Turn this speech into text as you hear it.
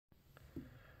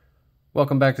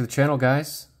Welcome back to the channel,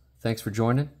 guys. Thanks for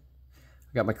joining.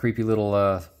 I got my creepy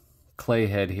little clay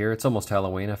head here. It's almost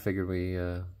Halloween. I figured we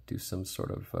do some sort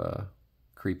of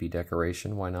creepy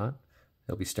decoration. Why not?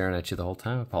 They'll be staring at you the whole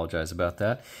time. I apologize about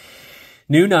that.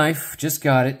 New knife. Just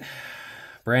got it.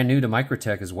 Brand new to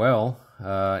microtech as well.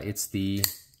 It's the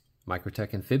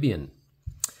microtech Amphibian.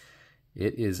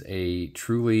 It is a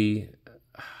truly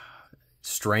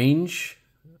strange,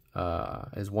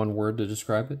 is one word to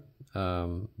describe it.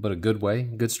 But a good way,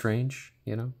 good strange,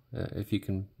 you know, if you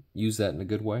can use that in a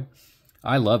good way.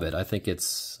 I love it. I think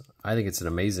it's an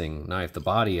amazing knife. The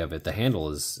body of it, the handle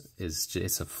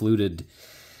it's a fluted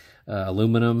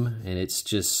aluminum, and it's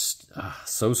just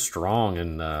so strong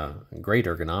and great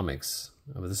ergonomics.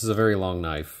 This is a very long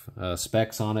knife.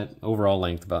 Specs on it: overall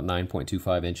length about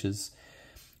 9.25 inches,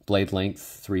 blade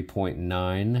length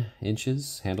 3.9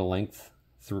 inches, handle length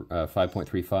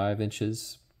 5.35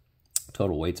 inches.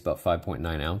 Total weight's about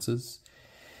 5.9 ounces.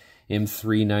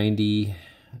 M390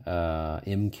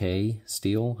 MK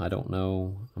steel. I don't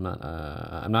know.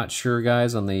 I'm not sure,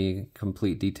 guys, on the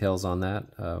complete details on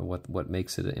that. What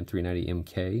makes it an M390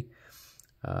 MK?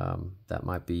 That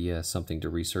might be something to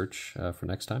research for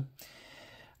next time.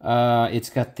 It's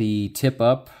got the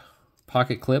tip-up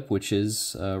pocket clip, which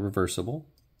is reversible,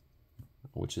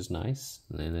 which is nice,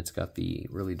 and then it's got the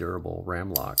really durable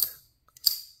ram lock.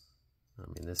 I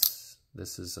mean, this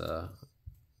is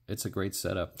it's a great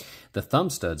setup. The thumb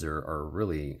studs are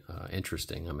really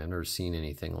interesting. I mean, I've never seen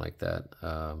anything like that.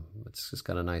 It's just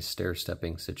got a nice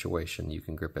stair-stepping situation. You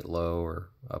can grip it low or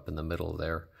up in the middle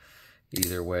there.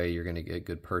 Either way, you're going to get a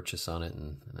good purchase on it,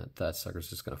 and that sucker's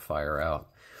just going to fire out.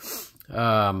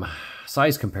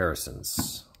 Size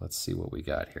comparisons. Let's see what we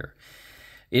got here.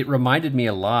 It reminded me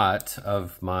a lot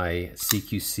of my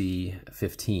CQC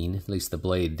 15, at least the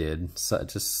blade did.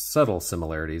 Just subtle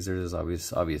similarities. There's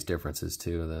obvious differences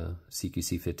too. The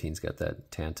CQC 15's got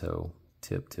that tanto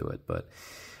tip to it, but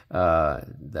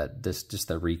just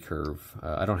the recurve.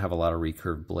 I don't have a lot of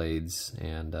recurve blades,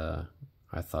 and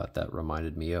I thought that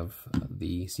reminded me of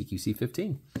the CQC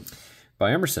 15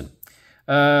 by Emerson.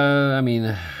 I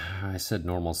mean, I said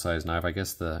normal size knife. I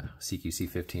guess the CQC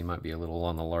 15 might be a little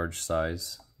on the large side.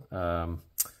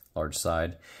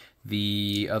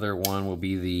 The other one will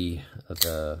be the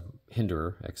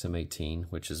Hinderer XM18,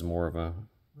 which is more of a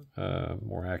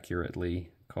more accurately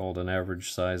called an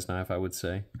average size knife, I would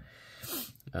say.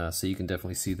 So you can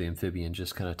definitely see the Amphibian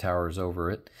just kind of towers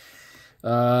over it.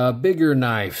 Bigger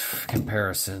knife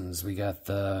comparisons. We got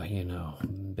the, you know,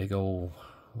 big old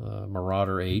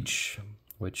Marauder H,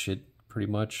 which it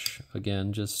pretty much,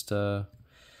 again, just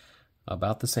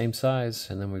about the same size.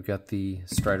 And then we've got the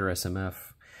Strider SMF.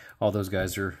 All those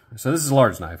guys are, so this is a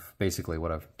large knife, basically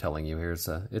what I'm telling you here. It's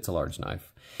a large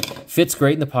knife. Fits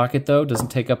great in the pocket though, doesn't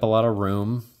take up a lot of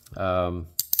room. I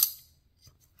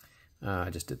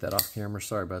just did that off camera,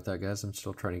 sorry about that, guys. I'm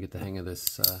still trying to get the hang of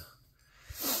this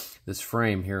this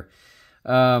frame here.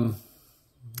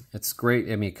 It's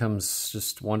great. I mean, it comes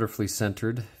just wonderfully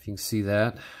centered, if you can see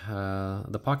that.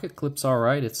 The pocket clip's all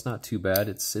right. It's not too bad.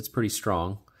 It's pretty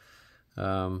strong.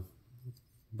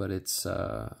 But it's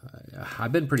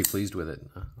I've been pretty pleased with it.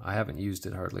 I haven't used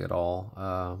it hardly at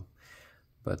all.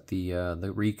 But the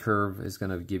recurve is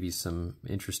going to give you some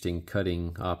interesting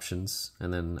cutting options.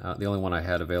 And then the only one I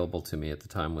had available to me at the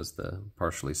time was the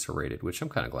partially serrated, which I'm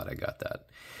kind of glad I got that.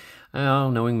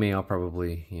 Knowing me, I'll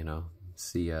probably, you know,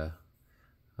 see a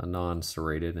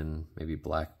non-serrated and maybe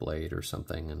black blade or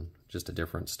something, and just a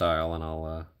different style, and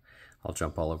I'll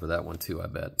jump all over that one too, I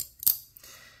bet.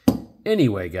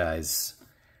 Anyway, guys,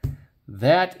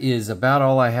 that is about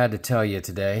all I had to tell you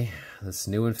today. This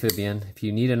new Amphibian. If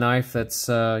you need a knife that's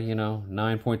you know,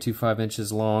 9.25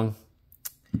 inches long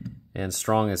and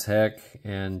strong as heck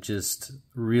and just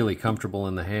really comfortable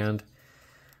in the hand,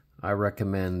 I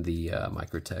recommend the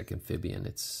microtech Amphibian.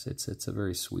 It's a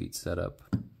very sweet setup.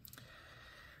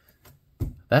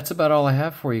 That's about all I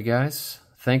have for you guys.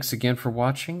 Thanks again for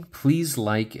watching. Please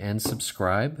like and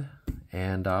subscribe,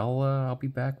 and I'll be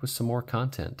back with some more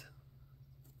content.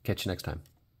 Catch you next time.